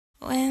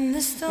When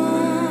the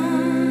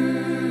storm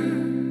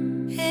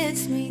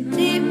hits me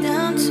deep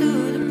down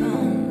to the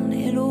bone,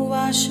 it'll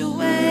wash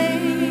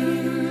away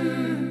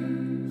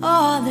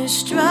all the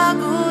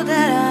struggle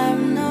that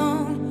I've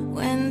known.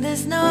 When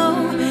there's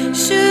no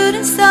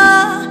shooting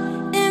star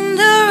in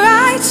the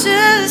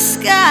righteous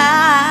sky,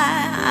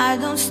 I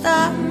don't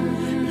stop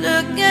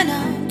looking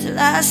up till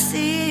I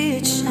see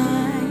it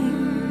shine.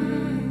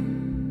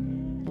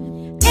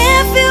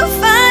 If you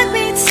find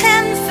me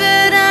 10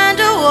 feet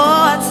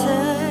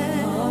underwater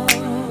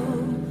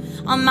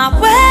on my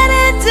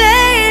wedding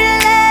day,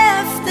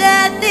 left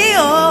at the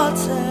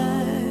altar,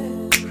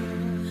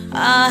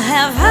 I'll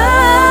have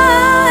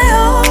high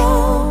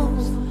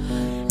hopes.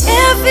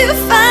 If you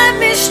find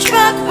me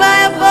struck by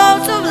a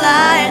bolt of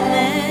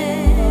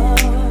lightning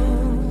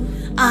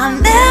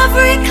on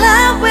every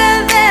cloud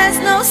where there's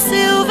no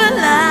silver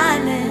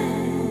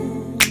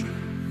lining,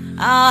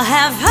 I'll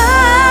have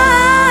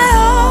high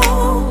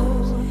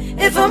hopes.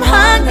 If I'm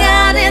hung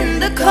out in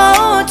the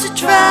cold to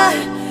dry,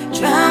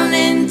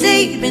 drowning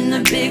deep in the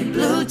big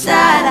blue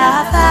tide,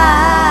 I've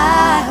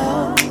high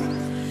hopes,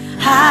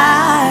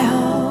 high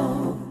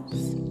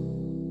hopes.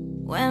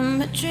 When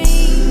my dreams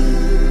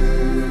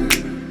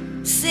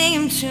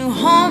seem to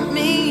haunt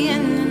me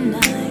in the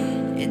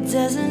night, it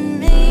doesn't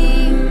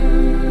mean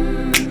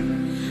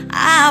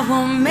I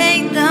won't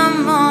make the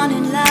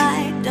morning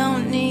light.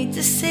 Don't need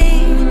to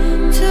see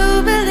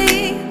to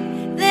believe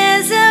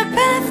there's a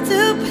path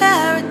to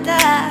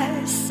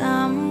paradise.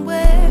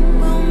 Somewhere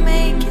we'll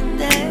make it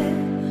there,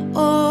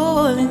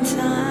 all in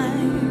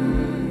time.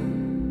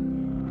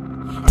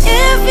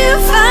 If you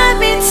find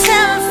me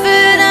 10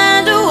 feet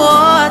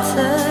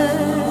underwater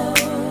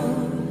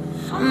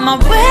on my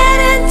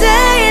wedding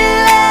day,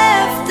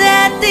 left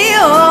at the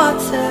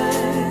altar,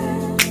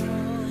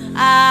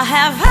 I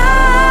have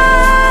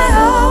high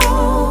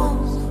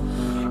hopes.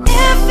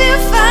 If you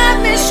find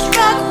me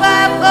struck by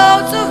a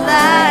bolt of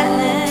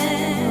lightning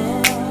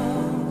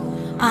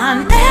on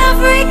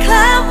every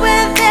cloud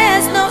where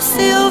there's no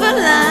silver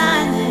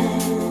lining,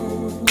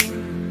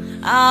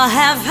 I'll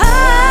have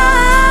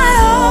high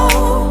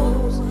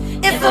hopes.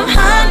 If I'm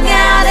hung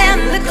out in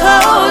the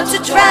cold to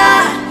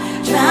dry,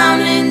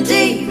 drowning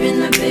deep in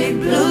the big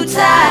blue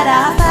tide,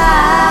 I'll have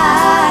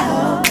high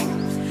hopes,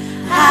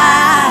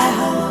 high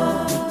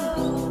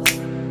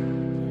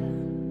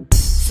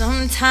hopes.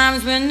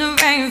 Sometimes when the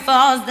rain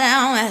falls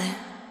down, well,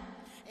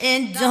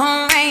 it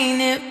don't rain,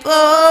 it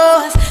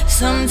pours.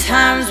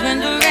 Sometimes when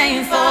the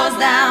rain falls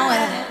down,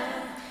 well,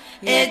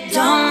 it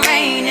don't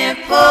rain, it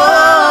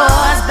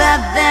pours.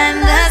 But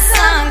then the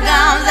sun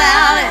comes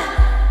out, and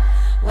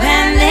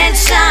when it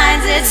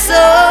shines, it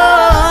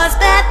soars.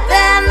 But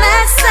then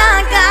the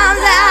sun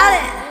comes out,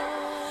 and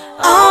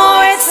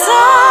oh, it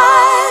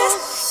soars.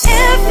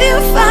 If you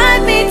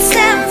find me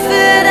 10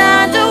 feet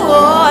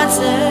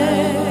underwater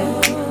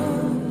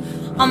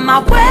on my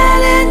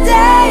wedding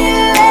day,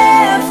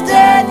 left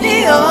at the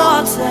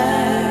altar,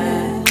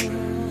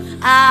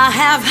 I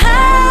have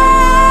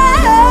high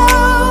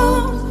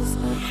hopes.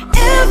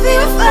 If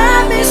you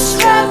find me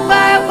struck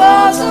by a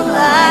bolt of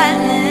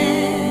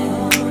lightning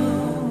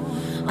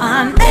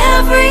on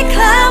every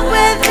cloud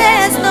where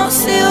there's no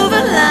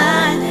silver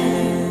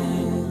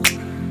lining,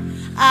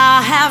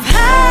 I have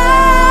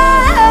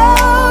high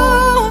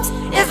hopes.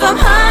 If I'm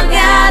hung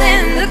out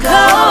in the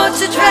cold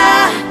to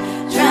dry,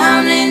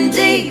 drowning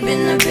deep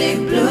in the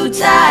big blue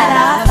tide,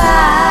 I have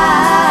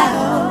high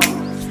hopes,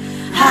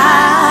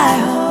 high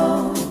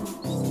hopes.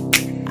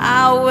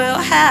 I will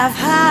have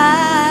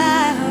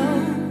high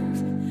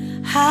hopes,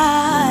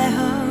 high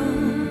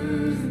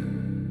hopes.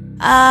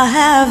 I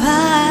have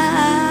high